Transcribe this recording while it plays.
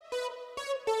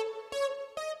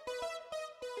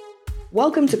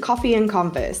Welcome to Coffee and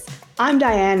Converse. I'm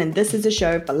Diane, and this is a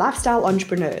show for lifestyle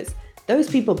entrepreneurs, those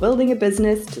people building a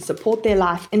business to support their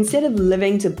life instead of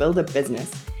living to build a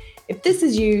business. If this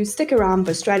is you, stick around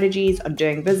for strategies on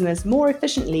doing business more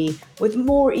efficiently, with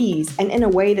more ease, and in a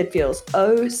way that feels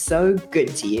oh so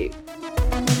good to you.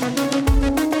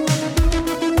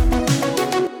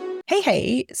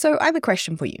 Hey, so I have a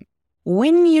question for you.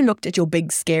 When you looked at your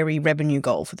big, scary revenue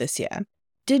goal for this year,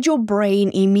 did your brain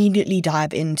immediately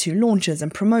dive into launches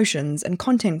and promotions and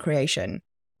content creation?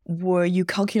 Were you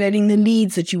calculating the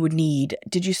leads that you would need?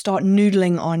 Did you start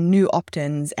noodling on new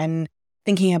opt-ins and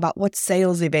thinking about what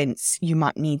sales events you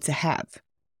might need to have?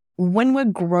 When we're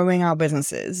growing our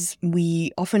businesses,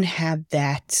 we often have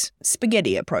that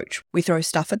spaghetti approach. We throw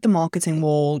stuff at the marketing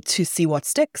wall to see what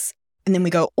sticks, and then we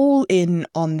go all in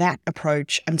on that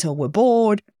approach until we're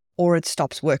bored or it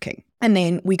stops working. And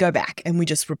then we go back and we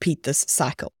just repeat this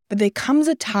cycle. But there comes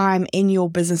a time in your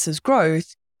business's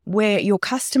growth where your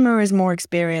customer is more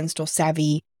experienced or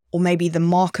savvy, or maybe the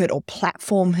market or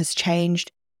platform has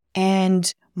changed,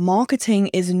 and marketing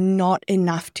is not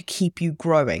enough to keep you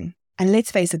growing. And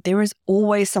let's face it, there is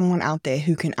always someone out there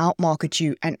who can outmarket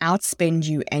you and outspend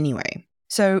you anyway.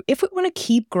 So if we want to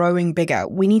keep growing bigger,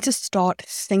 we need to start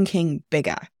thinking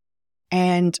bigger.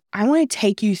 And I want to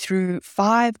take you through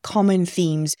 5 common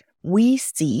themes we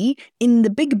see in the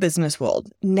big business world,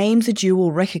 names that you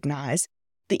will recognize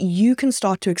that you can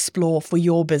start to explore for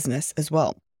your business as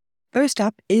well. First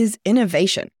up is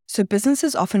innovation. So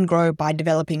businesses often grow by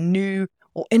developing new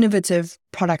or innovative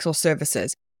products or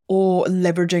services, or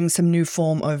leveraging some new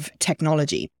form of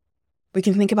technology. We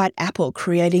can think about Apple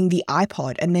creating the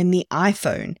iPod and then the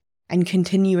iPhone and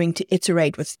continuing to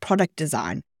iterate with product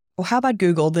design. Or how about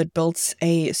Google that built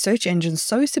a search engine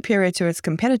so superior to its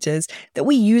competitors that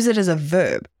we use it as a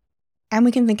verb? And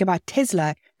we can think about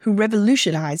Tesla, who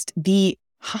revolutionized the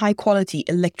high-quality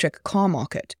electric car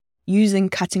market using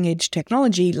cutting-edge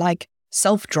technology like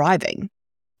self-driving.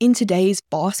 In today's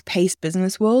fast-paced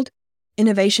business world,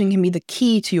 innovation can be the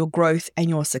key to your growth and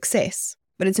your success.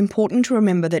 But it's important to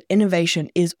remember that innovation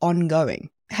is ongoing.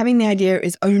 Having the idea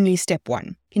is only step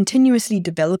 1. Continuously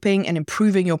developing and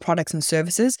improving your products and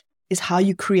services is how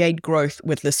you create growth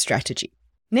with this strategy.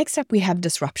 Next up, we have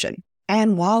disruption.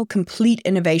 And while complete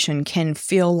innovation can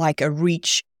feel like a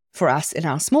reach for us in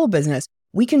our small business,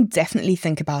 we can definitely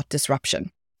think about disruption.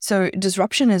 So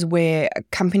disruption is where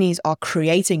companies are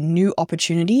creating new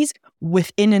opportunities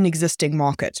within an existing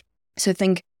market. So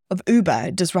think of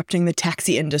Uber disrupting the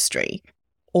taxi industry,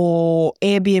 or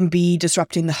Airbnb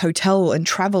disrupting the hotel and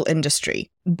travel industry.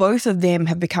 Both of them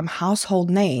have become household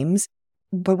names,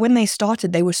 but when they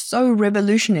started, they were so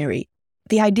revolutionary.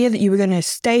 The idea that you were going to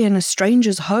stay in a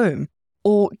stranger's home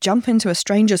or jump into a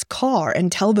stranger's car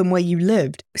and tell them where you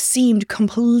lived seemed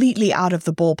completely out of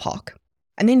the ballpark.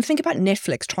 And then think about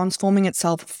Netflix transforming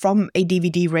itself from a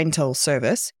DVD rental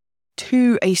service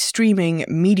to a streaming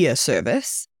media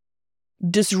service,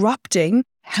 disrupting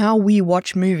how we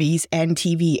watch movies and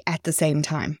TV at the same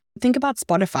time. Think about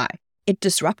Spotify. It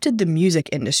disrupted the music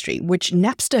industry, which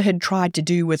Napster had tried to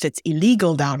do with its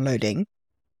illegal downloading.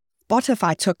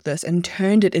 Spotify took this and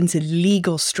turned it into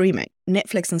legal streaming.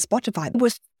 Netflix and Spotify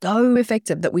were so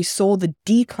effective that we saw the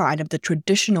decline of the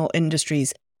traditional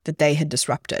industries that they had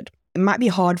disrupted. It might be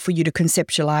hard for you to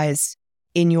conceptualize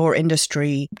in your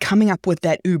industry coming up with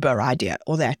that Uber idea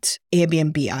or that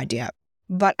Airbnb idea.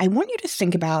 But I want you to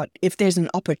think about if there's an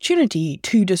opportunity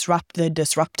to disrupt the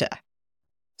disruptor.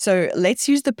 So let's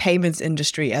use the payments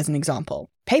industry as an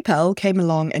example. PayPal came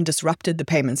along and disrupted the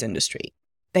payments industry.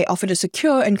 They offered a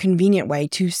secure and convenient way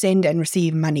to send and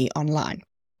receive money online.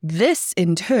 This,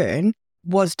 in turn,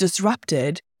 was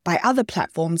disrupted by other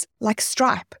platforms like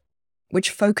Stripe, which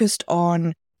focused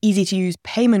on easy-to-use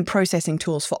payment processing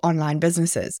tools for online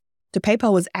businesses. So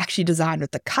PayPal was actually designed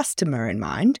with the customer in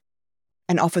mind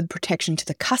and offered protection to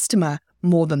the customer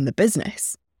more than the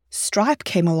business. Stripe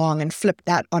came along and flipped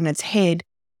that on its head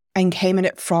and came at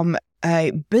it from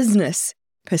a business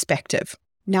perspective.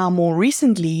 Now, more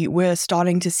recently, we're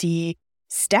starting to see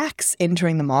Stacks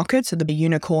entering the market, so the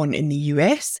unicorn in the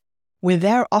US, where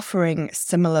they're offering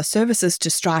similar services to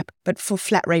Stripe, but for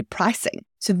flat rate pricing.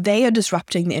 So they are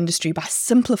disrupting the industry by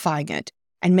simplifying it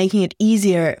and making it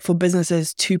easier for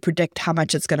businesses to predict how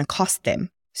much it's going to cost them.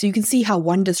 So you can see how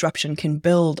one disruption can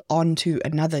build onto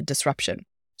another disruption.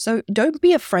 So don't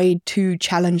be afraid to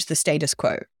challenge the status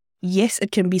quo. Yes,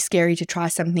 it can be scary to try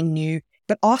something new,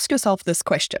 but ask yourself this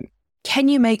question. Can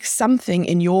you make something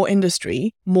in your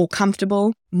industry more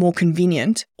comfortable, more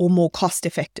convenient, or more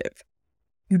cost-effective?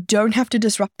 You don't have to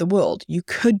disrupt the world. You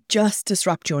could just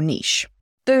disrupt your niche.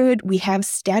 Third, we have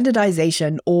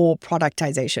standardization or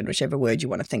productization, whichever word you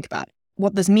want to think about.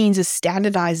 What this means is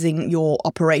standardizing your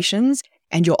operations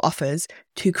and your offers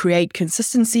to create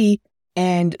consistency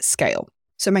and scale.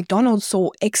 So McDonald's saw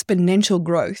exponential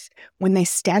growth when they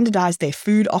standardized their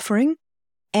food offering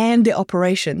and their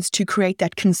operations to create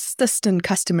that consistent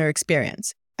customer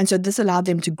experience. And so this allowed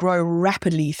them to grow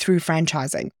rapidly through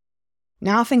franchising.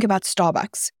 Now think about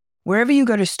Starbucks. Wherever you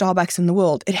go to Starbucks in the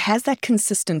world, it has that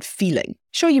consistent feeling.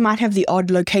 Sure, you might have the odd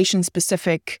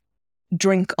location-specific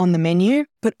drink on the menu,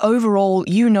 but overall,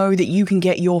 you know that you can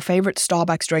get your favorite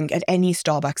Starbucks drink at any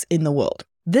Starbucks in the world.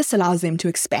 This allows them to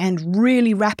expand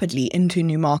really rapidly into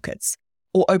new markets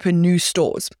or open new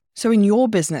stores. So in your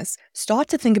business, start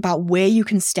to think about where you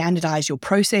can standardize your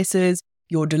processes,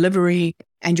 your delivery,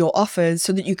 and your offers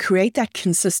so that you create that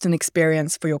consistent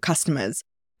experience for your customers.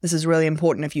 This is really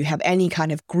important if you have any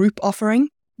kind of group offering,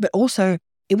 but also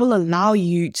it will allow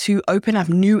you to open up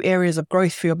new areas of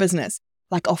growth for your business,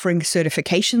 like offering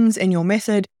certifications in your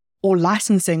method or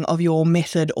licensing of your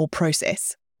method or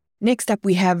process. Next up,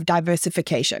 we have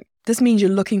diversification. This means you're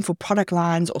looking for product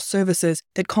lines or services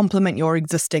that complement your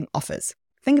existing offers.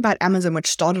 Think about Amazon, which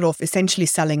started off essentially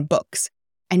selling books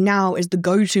and now is the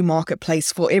go-to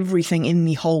marketplace for everything in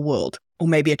the whole world. Or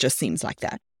maybe it just seems like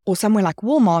that. Or somewhere like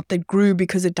Walmart that grew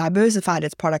because it diversified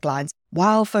its product lines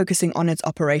while focusing on its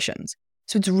operations.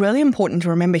 So it's really important to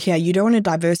remember here, you don't want to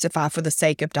diversify for the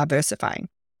sake of diversifying.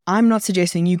 I'm not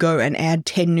suggesting you go and add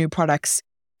 10 new products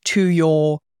to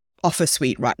your offer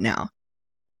suite right now.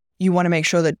 You want to make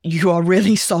sure that you are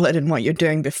really solid in what you're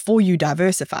doing before you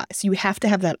diversify. So you have to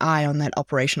have that eye on that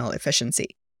operational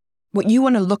efficiency. What you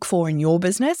want to look for in your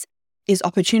business is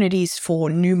opportunities for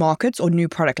new markets or new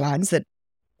product lines that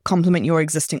complement your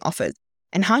existing offers.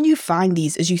 And how you find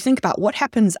these is you think about what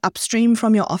happens upstream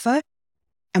from your offer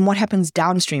and what happens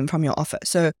downstream from your offer.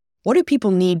 So what do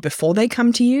people need before they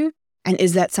come to you? And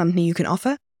is that something you can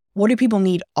offer? What do people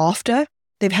need after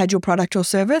they've had your product or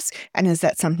service? And is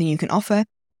that something you can offer?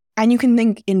 And you can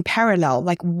think in parallel,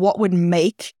 like what would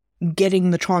make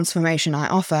getting the transformation I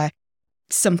offer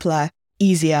simpler,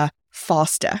 easier,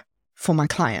 faster for my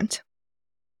client?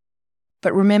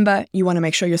 But remember, you want to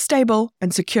make sure you're stable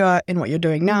and secure in what you're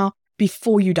doing now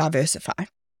before you diversify.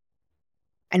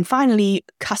 And finally,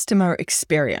 customer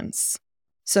experience.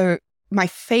 So my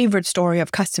favorite story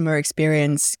of customer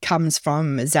experience comes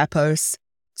from Zappos.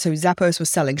 So Zappos was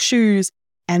selling shoes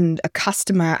and a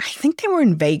customer, I think they were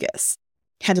in Vegas,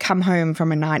 had come home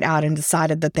from a night out and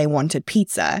decided that they wanted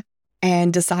pizza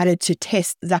and decided to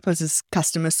test Zappos'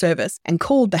 customer service and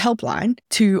called the helpline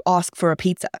to ask for a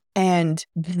pizza. And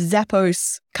the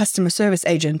Zappos customer service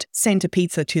agent sent a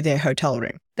pizza to their hotel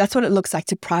room. That's what it looks like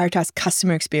to prioritize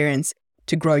customer experience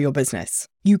to grow your business.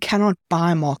 You cannot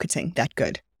buy marketing that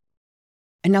good.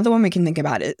 Another one we can think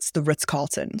about is the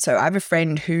Ritz-Carlton. So I have a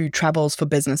friend who travels for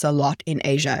business a lot in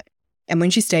Asia. And when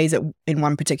she stays in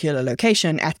one particular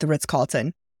location at the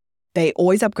Ritz-Carlton, they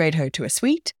always upgrade her to a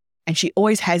suite. And she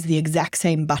always has the exact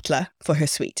same butler for her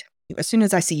suite. As soon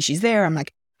as I see she's there, I'm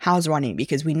like, how's Ronnie?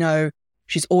 Because we know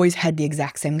she's always had the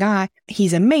exact same guy.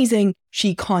 He's amazing.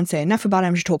 She can't say enough about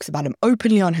him. She talks about him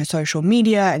openly on her social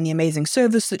media and the amazing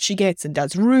service that she gets and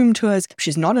does room tours.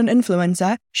 She's not an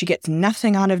influencer. She gets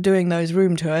nothing out of doing those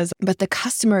room tours. But the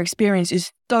customer experience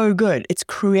is so good. It's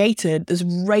created this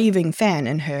raving fan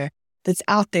in her that's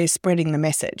out there spreading the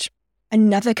message.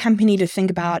 Another company to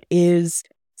think about is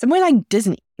somewhere like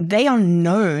Disney. They are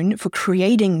known for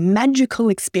creating magical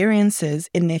experiences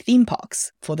in their theme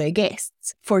parks for their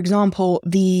guests. For example,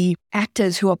 the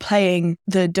actors who are playing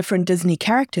the different Disney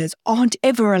characters aren't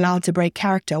ever allowed to break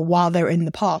character while they're in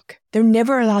the park. They're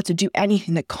never allowed to do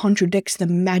anything that contradicts the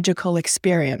magical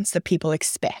experience that people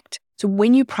expect. So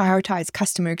when you prioritize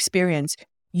customer experience,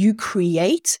 you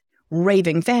create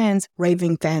raving fans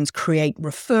create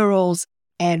referrals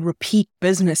and repeat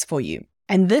business for you.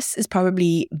 And this is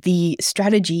probably the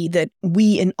strategy that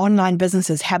we in online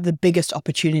businesses have the biggest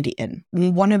opportunity in.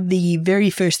 One of the very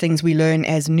first things we learn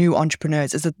as new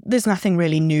entrepreneurs is that there's nothing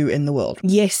really new in the world.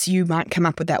 Yes, you might come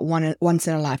up with that once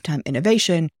in a lifetime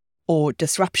innovation or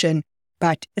disruption,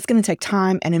 but it's going to take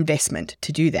time and investment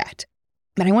to do that.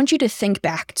 But I want you to think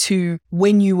back to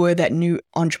when you were that new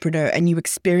entrepreneur and you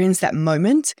experienced that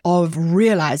moment of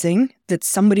realizing that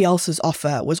somebody else's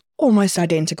offer was almost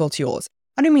identical to yours.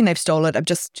 I don't mean they've stolen it. I've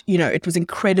just, it was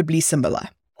incredibly similar.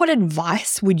 What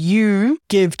advice would you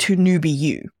give to newbie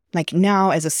you? Like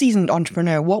now as a seasoned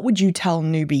entrepreneur, what would you tell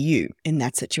newbie you in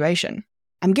that situation?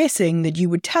 I'm guessing that you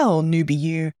would tell newbie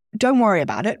you, don't worry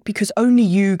about it because only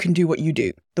you can do what you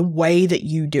do, the way that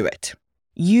you do it.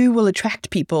 You will attract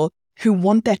people who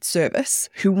want that service,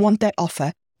 who want that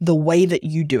offer the way that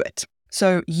you do it.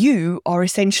 So you are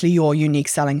essentially your unique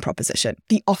selling proposition.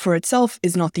 The offer itself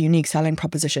is not the unique selling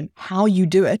proposition. How you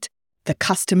do it, the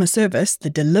customer service, the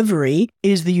delivery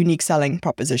is the unique selling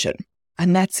proposition.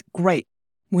 And that's great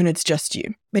when it's just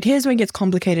you. But here's where it gets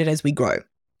complicated as we grow.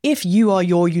 If you are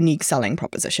your unique selling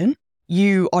proposition,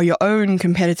 you are your own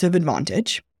competitive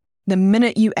advantage, the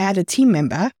minute you add a team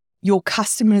member, your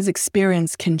customer's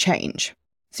experience can change.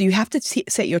 So you have to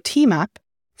set your team up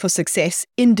for success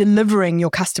in delivering your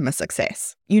customer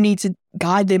success. You need to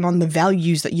guide them on the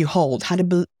values that you hold, how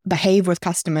to behave with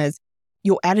customers,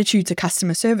 your attitude to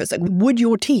customer service. Like, would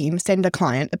your team send a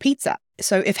client a pizza?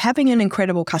 So if having an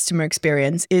incredible customer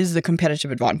experience is the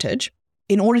competitive advantage,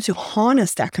 in order to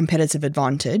harness that competitive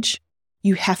advantage,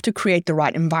 you have to create the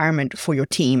right environment for your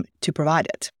team to provide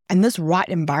it. And this right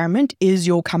environment is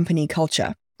your company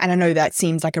culture. And I know that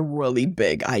seems like a really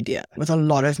big idea with a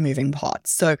lot of moving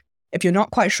parts. So if you're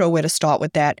not quite sure where to start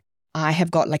with that, I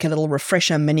have got like a little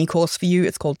refresher mini course for you.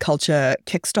 It's called Culture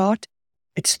Kickstart.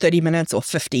 It's 30 minutes or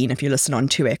 15 if you listen on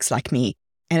 2X like me.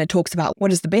 And it talks about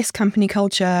what is the best company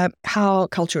culture, how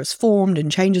culture is formed and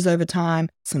changes over time,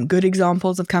 some good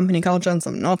examples of company culture and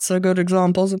some not so good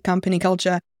examples of company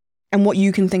culture, and what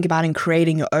you can think about in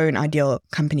creating your own ideal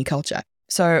company culture.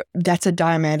 So that's at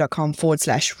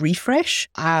dianemaya.com/refresh.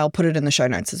 I'll put it in the show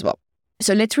notes as well.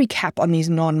 So let's recap on these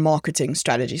non-marketing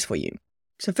strategies for you.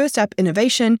 So first up,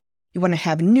 innovation. You want to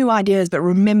have new ideas, but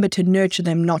remember to nurture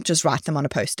them, not just write them on a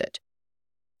Post-it.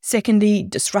 Secondly,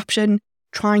 disruption,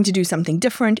 trying to do something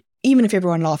different, even if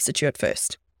everyone laughs at you at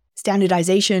first.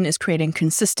 Standardization is creating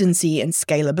consistency and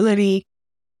scalability.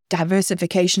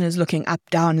 Diversification is looking up,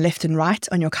 down, left, and right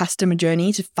on your customer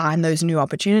journey to find those new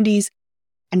opportunities.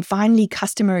 And finally,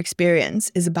 customer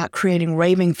experience is about creating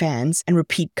raving fans and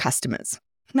repeat customers.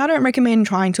 Now, I don't recommend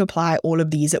trying to apply all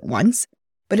of these at once,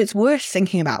 but it's worth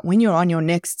thinking about when you're on your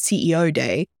next CEO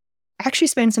day. Actually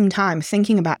spend some time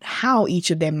thinking about how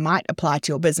each of them might apply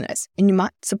to your business, and you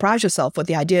might surprise yourself with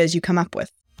the ideas you come up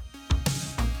with.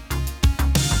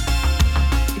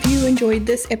 If you enjoyed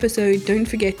this episode, don't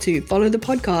forget to follow the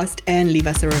podcast and leave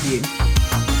us a review.